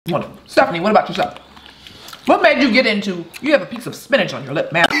Wonderful. Stephanie, what about yourself? What made you get into, you have a piece of spinach on your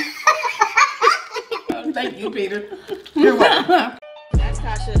lip, man. Thank you, Peter. You're welcome. That's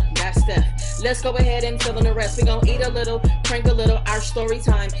Tasha, that's Steph. Let's go ahead and fill in the rest. We're gonna eat a little, drink a little. Our story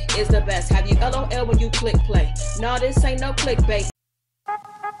time is the best. Have you LOL when you click play? No, this ain't no clickbait.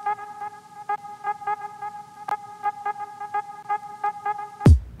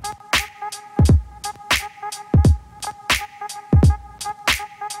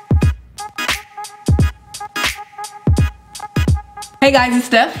 Hey guys, it's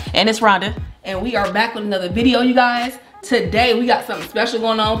Steph. And it's Rhonda. And we are back with another video, you guys. Today we got something special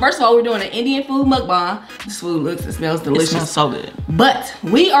going on. First of all, we're doing an Indian food mukbang. This food looks and smells delicious. It smells so good. But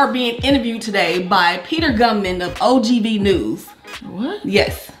we are being interviewed today by Peter Gunnman of OGV News. What?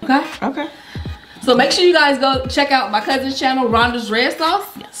 Yes. Okay? Okay. So make sure you guys go check out my cousin's channel, Rhonda's Red Sauce.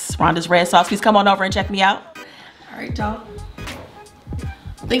 Yes, Rhonda's Red Sauce. Please come on over and check me out. All right, y'all.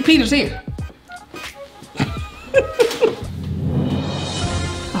 I think Peter's here.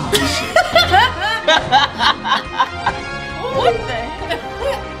 What the heck?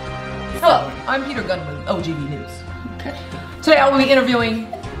 Hello, I'm Peter Gunnman, OGV News. Okay. Today I will be interviewing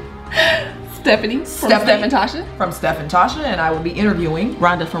Stephanie from Steph and Tasha. From Steph and Tasha, and I will be interviewing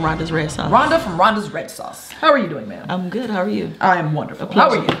Rhonda from Rhonda's Red Sauce. Rhonda from Rhonda's Red Sauce. How are you doing, ma'am? I'm good. How are you? I am wonderful. How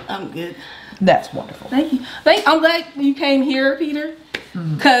are you? I'm good. That's wonderful. Thank you. I'm glad you came here, Peter,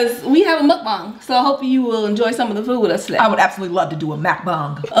 because we have a mukbang. So I hope you will enjoy some of the food with us today. I would absolutely love to do a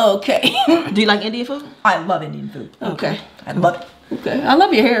mukbang. Okay. Do you like Indian food? I love Indian food. Okay. I love it. Okay. I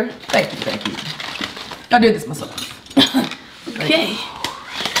love your hair. Thank you, thank you. I did this myself. Okay.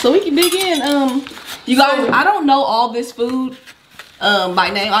 So we can dig in. You guys, I don't know all this food by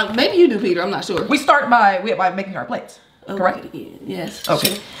name. Maybe you do, Peter. I'm not sure. We start by making our plates. Correct? Yes.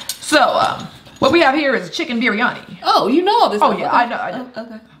 Okay. So, what we have here is chicken biryani. Oh, you know all this. Oh, stuff. yeah, Okay. I know.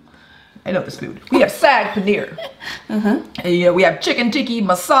 Okay. I know this food. We have sag paneer. Yeah, we have chicken tikka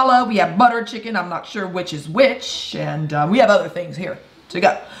masala. We have butter chicken. I'm not sure which is which. And we have other things here to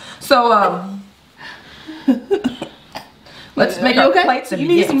go. So, let's make our plates and you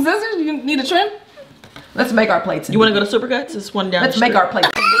need some scissors? You need a trim? Let's make our plates. You want to go to Supercuts? It's one down Let's the make street. our plates.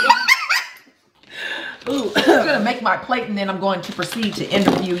 Ooh. I'm going to make my plate and then I'm going to proceed to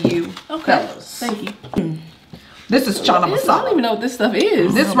interview you. Okay. Fellas. Thank you. This is chana I don't masala. even know what this stuff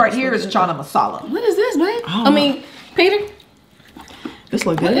is. This right here is chana masala. What is this, man? Oh. I mean, Peter? This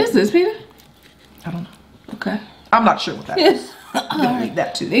look good. What is this, Peter? I don't know. Okay. I'm not sure what that is. Yes. I'm going to leave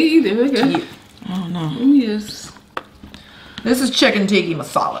that to Me either. Okay. you. I don't know. Yes. This is chicken tikka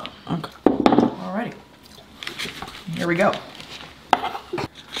masala. Okay. Alrighty. Here we go.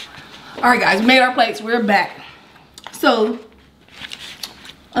 All right, guys. We made our plates. We're back. So,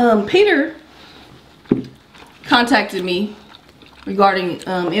 Peter contacted me regarding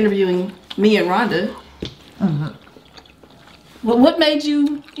interviewing me and Rhonda. Well, what made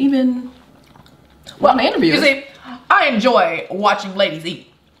you even want to interview You us? see, I enjoy watching ladies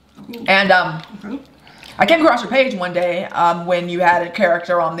eat. And I came across your page one day when you had a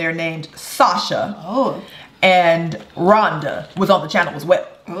character on there named Sasha. Oh. And Rhonda was on the channel as well.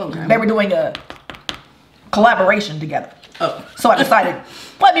 Oh, okay. They were doing a collaboration together. Oh. So I decided,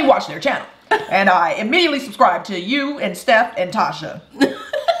 let me watch their channel. And I immediately subscribed to you and Steph and Tasha.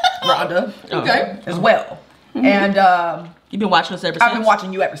 Rhonda. Okay. As well. And You've been watching us ever since? I've been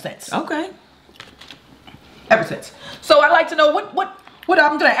watching you ever since. Okay. Ever since. So I'd like to know what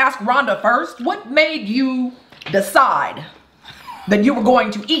I'm gonna ask Rhonda first. What made you decide that you were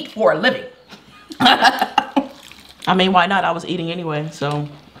going to eat for a living? I mean, why not? I was eating anyway, so.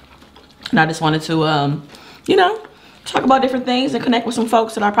 And I just wanted to, you know, talk about different things and connect with some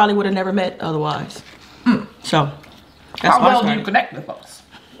folks that I probably would have never met otherwise. So, that's How well do you connect with folks?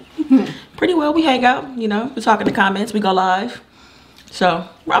 Pretty well. We hang out, you know. We talk in the comments. We go live. So,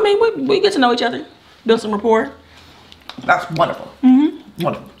 I mean, we get to know each other. Build some rapport. That's wonderful.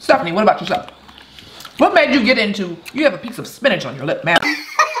 Wonderful. Stephanie, what about yourself? What made you get into, you have a piece of spinach on your lip, man.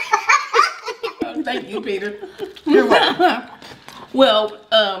 Thank you, Peter. You're welcome. Well,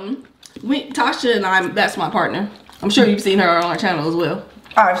 Tasha and I, that's my partner. I'm sure you've seen her on our channel as well.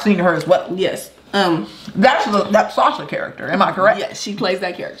 I've seen her as well. Yes. That's that Sasha character, am I correct? Yes, she plays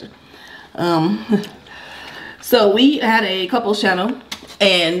that character. So we had a couples channel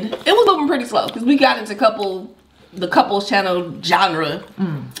and it was moving pretty slow because we got into the couples channel genre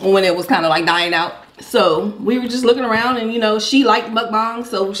when it was kind of like dying out. So we were just looking around and, you know, she liked mukbang,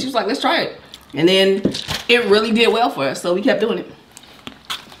 so she was like, let's try it. And then it really did well for us, so we kept doing it.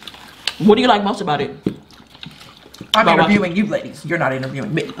 What do you like most about it? I'm interviewing you ladies. You're not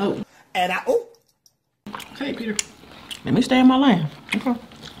interviewing me. Oh. And okay, Peter. Let me stay in my lane. Okay.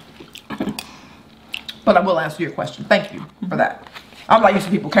 But I will answer your question. Thank you for that. I'm not used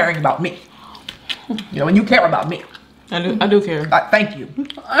to people caring about me. You know, when you care about me. I do care. Thank you.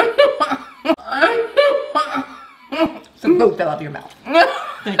 Some food fell out of your mouth.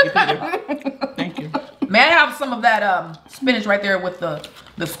 Thank you, Peter. Thank you. May I have some of that spinach right there with the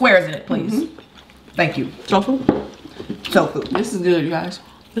squares in it, please? Thank you. Tofu? Tofu. This is good, you guys.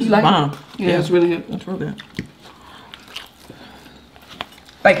 This is bomb. Yeah, it's really good. It's real good.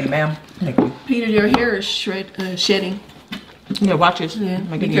 Thank you, ma'am. Thank you. Peter, your hair is shedding. Yeah, watch it. Yeah.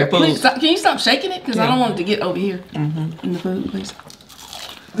 Making your food. Please stop, can you stop shaking it? Because I don't want it to get over here in the food, please.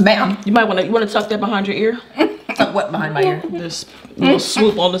 Ma'am. You might want to tuck that behind your ear. Tuck what behind my ear? This little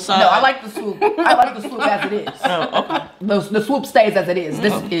swoop on the side. No, I like the swoop. I like the swoop as it is. Oh, okay. The swoop stays as it is.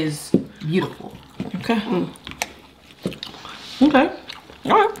 This is beautiful. Okay. Okay.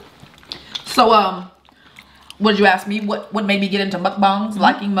 All right. So, what did you ask me? What made me get into mukbangs?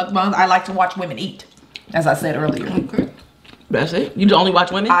 Liking mukbangs? I like to watch women eat, as I said earlier. Okay. That's it? You only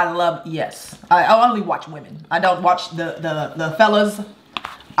watch women? Yes. I only watch women. I don't watch the fellas.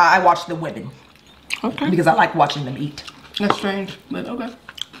 I watch the women. Okay. Because I like watching them eat. That's strange, but okay.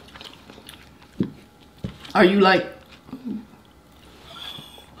 Are you like...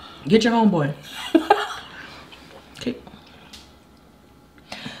 Get your homeboy. Okay.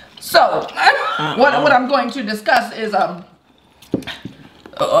 So, what I'm going to discuss is how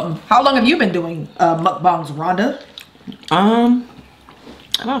long have you been doing mukbangs, Rhonda?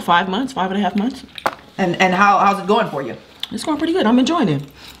 About 5 months, 5.5 months. And how's it going for you? It's going pretty good. I'm enjoying it.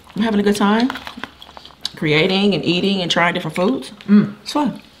 I'm having a good time. Creating and eating and trying different foods. It's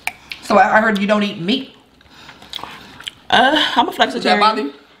fun. So I heard you don't eat meat. I'm a flexitarian. Does that bother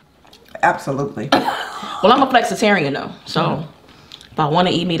you? Absolutely. Well, I'm a flexitarian though. So if I want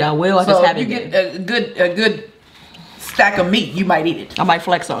to eat meat, I will. I just So if haven't. you get a good stack of meat, you might eat it. I might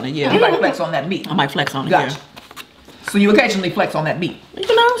flex on it. Yeah. You might flex on that meat. I might flex on it. Gotcha. Yeah. So you occasionally flex on that meat. You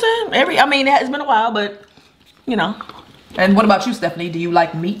know what I'm saying? I mean, it's been a while, but you know. And what about you, Stephanie? Do you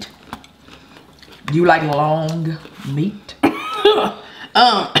like meat? Do you like long meat?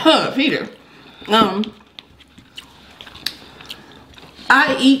 Peter.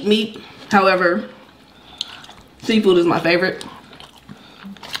 I eat meat, however, seafood is my favorite.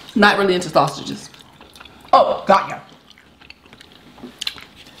 Not really into sausages. Oh, gotcha.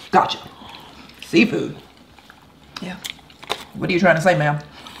 Gotcha. Seafood. Yeah. What are you trying to say, ma'am?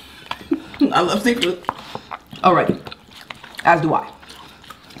 I love seafood. Alright. As do I.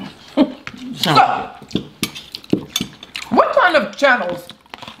 So, what kind of channels,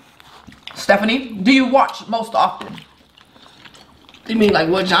 Stephanie, do you watch most often? You mean like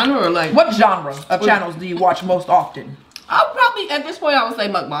what genre or like? What genre of channels do you watch most often? I'll probably, at this point, I would say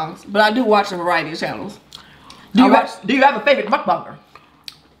mukbangs. But I do watch a variety of channels. Do you have a favorite mukbanger?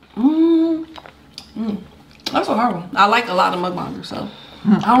 That's a hard one. I like a lot of mukbangers, so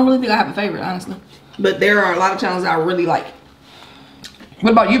I don't really think I have a favorite, honestly. But there are a lot of channels that I really like.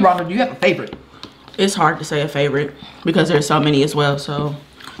 What about you, Rhonda? Do you have a favorite? It's hard to say a favorite because there's so many as well. So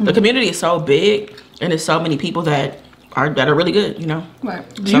the community is so big and there's so many people that are really good, you know. Right.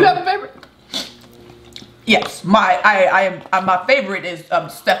 Do you have a favorite? Yes, my favorite is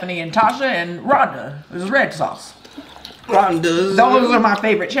Stephanie and Tasha and Rhonda. This is Red Sauce. Rhonda's. Those are my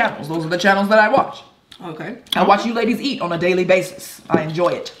favorite channels. Those are the channels that I watch. Okay. I watch you ladies eat on a daily basis. I enjoy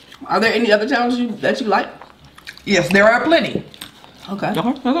it. Are there any other channels that you like? Yes, there are plenty. Okay.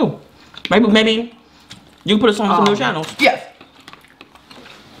 Okay. Maybe you can put us on some new channels. Yes.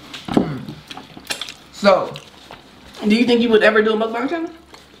 So, Do you think you would ever do a mukbang channel?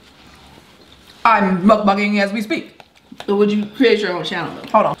 I'm mukbanging as we speak. Or would you create your own channel though?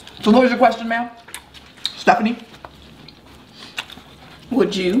 Hold on. So what was your question, ma'am? Stephanie?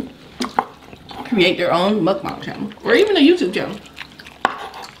 Would you create your own mukbang channel? Or even a YouTube channel?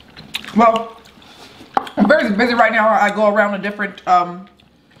 Well, I'm very busy right now. I go around to different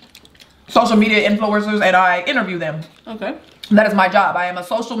social media influencers and I interview them. Okay. That is my job. I am a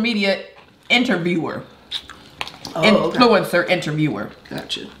social media interviewer. Oh, Influencer interviewer.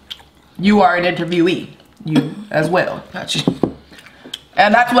 Gotcha. You are an interviewee. You as well. Gotcha.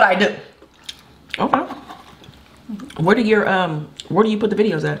 And that's what I do. Okay. Where do you put the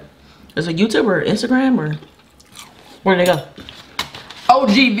videos at? Is it YouTube or Instagram or where do they go?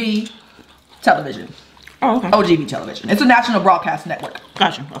 OGV Television. Oh, okay. OGV Television. It's a national broadcast network.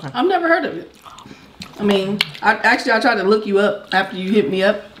 Gotcha. Okay. I've never heard of it. I mean, I tried to look you up after you hit me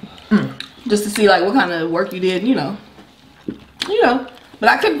up. Just to see like what kind of work you did, you know. But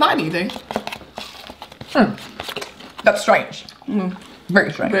I couldn't find anything. That's strange.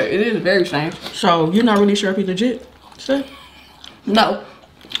 Very strange. But it is very strange. So you're not really sure if he's legit? Steph? No.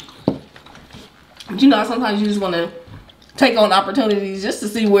 But you know, sometimes you just want to take on opportunities just to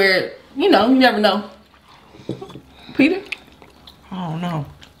see where, you know, you never know. Peter? I don't know.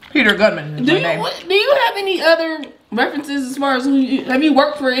 Peter Gunnman is my name. Do you have any other references as far as have you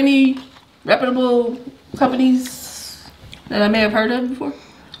worked for any reputable companies that I may have heard of before?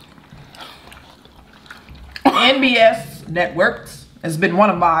 NBS Networks has been one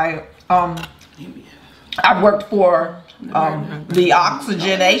of my, I've worked for the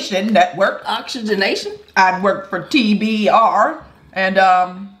Oxygenation Network. Oxygenation? I've worked for TBR and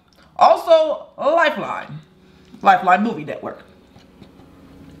also Lifeline Movie Network.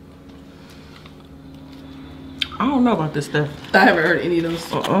 I don't know about this stuff. I haven't heard any of those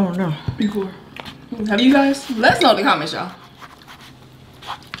Oh no. before. Have you guys? Let us know in the comments, y'all.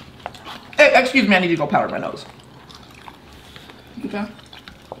 Hey, excuse me, I need to go powder my nose. Okay.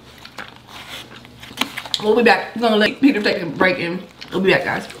 We'll be back. We're gonna let Peter take a break and we'll be back,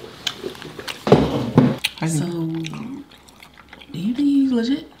 guys. So, do you think he's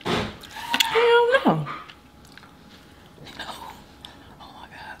legit? Hell no.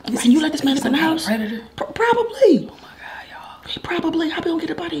 Is And you let this man up in the house? Predator? Probably. Oh my god, y'all. He probably. How we gonna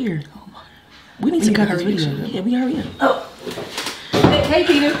get up out of here? Oh my. We need to cut this hurry this video. shit up. Yeah, we hurry up. Oh. Hey,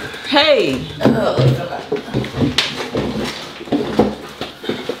 Peter. Hey.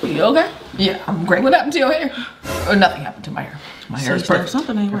 You okay? Yeah, I'm great. What happened to your hair? Nothing happened to my hair. My hair is Steph, perfect.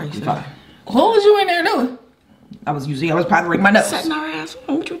 something ain't right. It's fine. What was you in there doing? I was powdering my nose. Setting our ass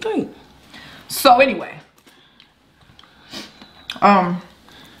on. What you think? So anyway, You got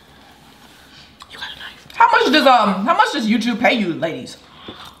a knife. how much does YouTube pay you, ladies?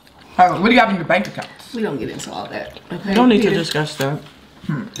 What do you have in your bank accounts? We don't get into all that. Okay. We don't need to Peter, discuss that.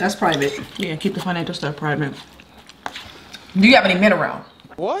 That's private. Yeah, keep the financial stuff private. Do you have any men around?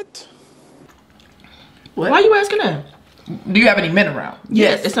 What? What? Why are you asking that? Do you have any men around?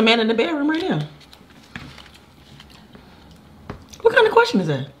 Yes, it's a man in the bedroom right now. What kind of question is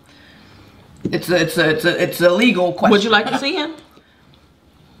that? It's a legal question. Would you like to see him?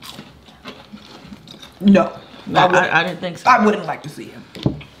 No, I didn't think so. I wouldn't like to see him.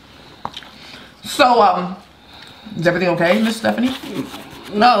 So is everything okay, Miss Stephanie?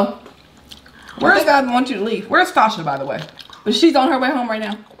 No. Where's God want you to leave? Where's Tasha, by the way? But she's on her way home right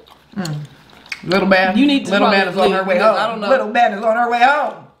now. Little man. You need to Little man is on leave her way because home. I don't know. Little man is on her way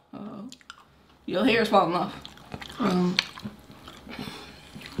home. Your hair's falling off.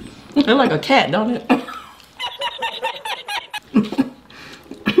 Look like a cat, don't it?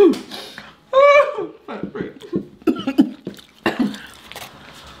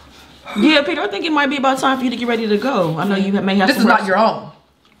 Yeah, Peter, I think it might be about time for you to get ready to go. I know you may have This is not your home.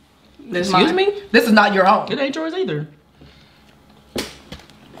 Excuse me? This is not your home. It ain't yours either.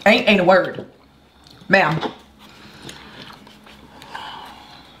 Ain't a word, ma'am,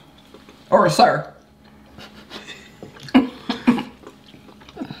 or sir.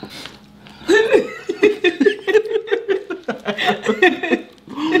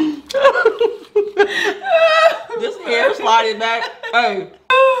 This hair sliding back. Hey.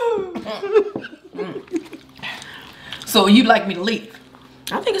 So you'd like me to leave?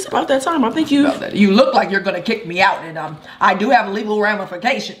 I think it's about that time. I think you. You look like you're gonna kick me out, and I do have legal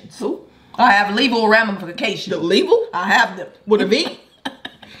ramifications. Who? I have legal ramifications. Legal? I have them. With a V?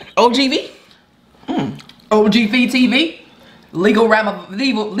 OGV? OGVTV, legal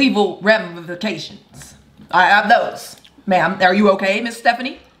ramifications. I have those, ma'am. Are you okay, Miss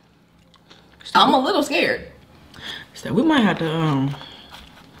Stephanie? I'm a little scared. So we might have to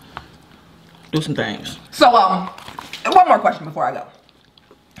do some things. So one more question before I go.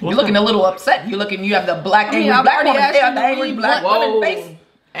 You're looking a little upset. You have the angry black woman. Yeah, the angry black woman face.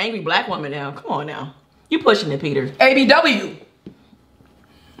 Angry black woman now. Come on now. You pushing it, Peter. ABW.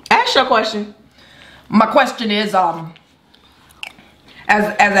 Ask your question. My question is, as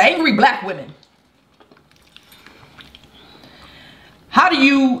angry black women, how do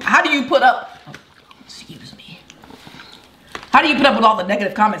you put up? Excuse me. How do you put up with all the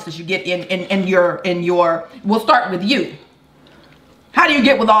negative comments that you get in your? We'll start with you. How do you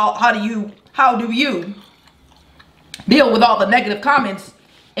deal with all the negative comments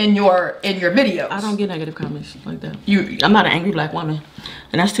in your videos? I don't get negative comments like that. I'm not an angry black woman.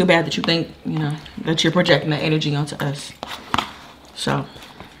 And that's too bad that you think, that you're projecting that energy onto us. So,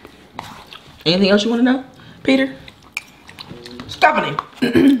 anything else you want to know, Peter? Stephanie,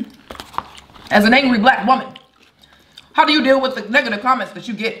 as an angry black woman, how do you deal with the negative comments that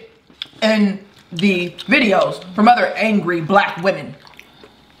you get in the videos from other angry black women?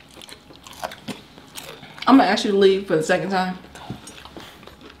 I'm gonna ask you to leave for the second time.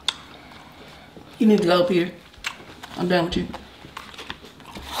 You need to go, Peter. I'm done with you.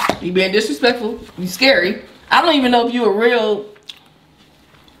 You being disrespectful. You scary. I don't even know if you a real.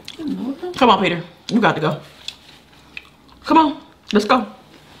 Come on, Peter. You got to go. Come on. Let's go.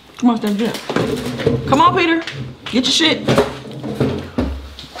 Come on, Steph. Yeah. Come on, Peter. Get your shit.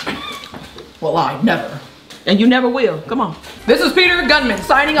 Well, I never. And you never will. Come on. This is Peter Gunnman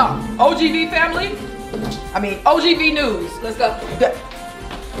signing off. OGV family. OGV News. Let's go. Good.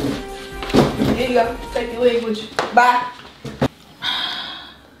 Here you go. Take your leg with you. Bye.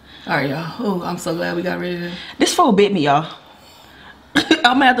 Alright, y'all. Oh, I'm so glad we got rid of it. This fool bit me, y'all.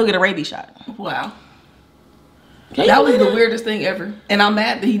 I'm gonna have to get a rabies shot. Wow. That was the weirdest thing ever. And I'm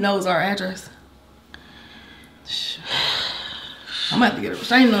mad that he knows our address. I'm gonna have to get a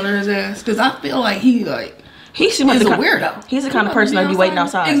restraining order his ass. Because I feel like he's a weirdo. He's the kind of person that be waiting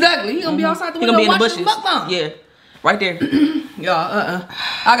outside. Exactly. He's gonna be outside the window watching watching the mukbang. Yeah. Right there. Y'all,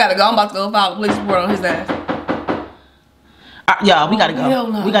 I gotta go. I'm about to go file a police report on his ass. Y'all, we gotta go. Hell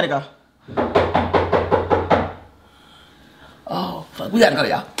no. We gotta go. Oh, fuck. We gotta go,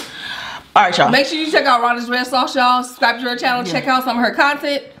 y'all. All right, y'all. Make sure you check out Rhonda's Red Sauce, y'all. Subscribe to her channel. Check out some of her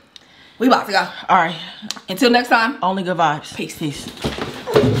content. We about to go. All right. Until next time. Only good vibes. Peace. Peace.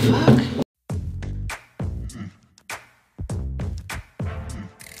 Fuck.